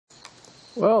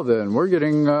Well then, we're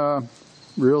getting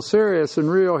real serious and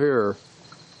real here.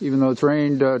 Even though it's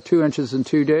rained 2 inches in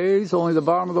 2 days, only the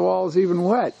bottom of the wall is even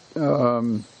wet.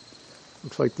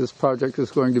 Looks like this project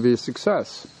is going to be a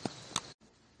success.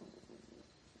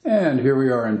 And here we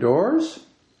are indoors.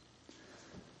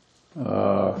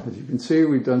 As you can see,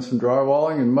 we've done some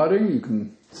drywalling and mudding. You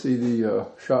can see the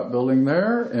shop building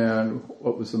there. And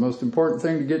what was the most important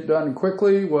thing to get done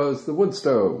quickly was the wood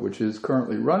stove, which is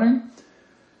currently running.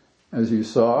 As you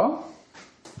saw,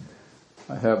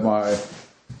 I have my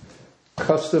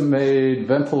custom-made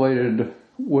ventilated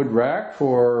wood rack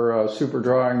for super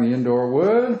drying the indoor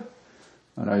wood,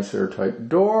 a nice airtight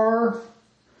door,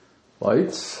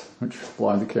 lights which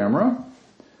blind the camera,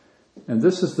 and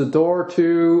this is the door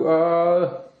to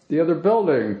the other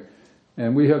building,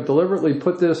 and we have deliberately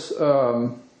put this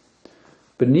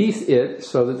beneath it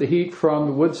so that the heat from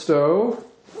the wood stove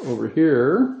over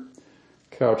here,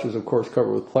 couch is of course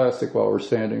covered with plastic while we're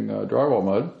sanding drywall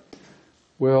mud,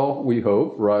 will, we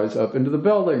hope, rise up into the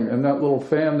building. And that little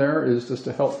fan there is just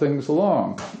to help things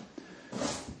along.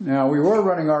 Now, we were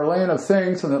running our LAN of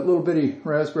things on that little bitty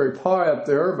Raspberry Pi up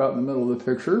there, about in the middle of the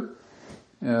picture.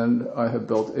 And I have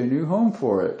built a new home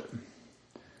for it,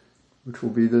 which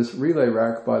will be this relay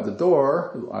rack by the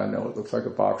door. I know it looks like a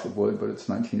box of wood, but it's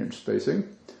 19-inch spacing.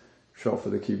 Shelf for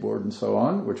the keyboard and so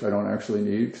on, which I don't actually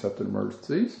need except in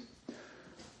emergencies.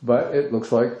 But it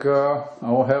looks like I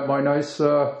will have my nice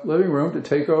living room to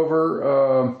take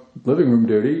over living room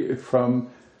duty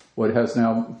from what has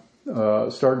now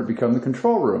started to become the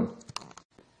control room.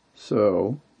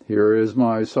 So here is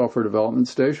my software development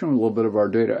station with a little bit of our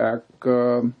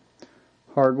DataAct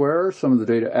hardware, some of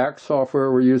the DataAct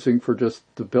software we're using for just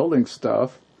the building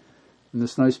stuff. And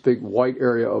this nice big white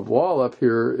area of wall up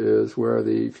here is where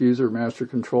the fusor master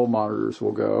control monitors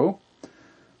will go.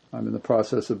 I'm in the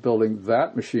process of building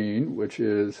that machine, which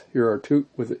is, here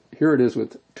it is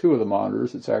with 2 of the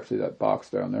monitors. It's actually that box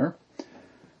down there,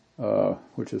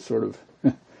 which is sort of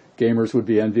gamers would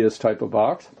be envious type of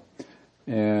box.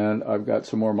 And I've got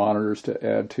some more monitors to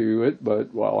add to it,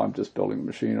 but while I'm just building the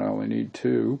machine, I only need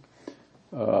 2.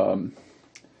 And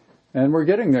we're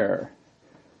getting there.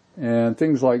 And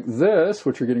things like this,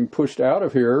 which are getting pushed out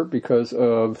of here because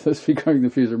of this becoming the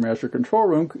fusor master control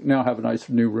room, now have a nice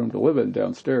new room to live in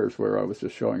downstairs where I was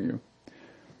just showing you.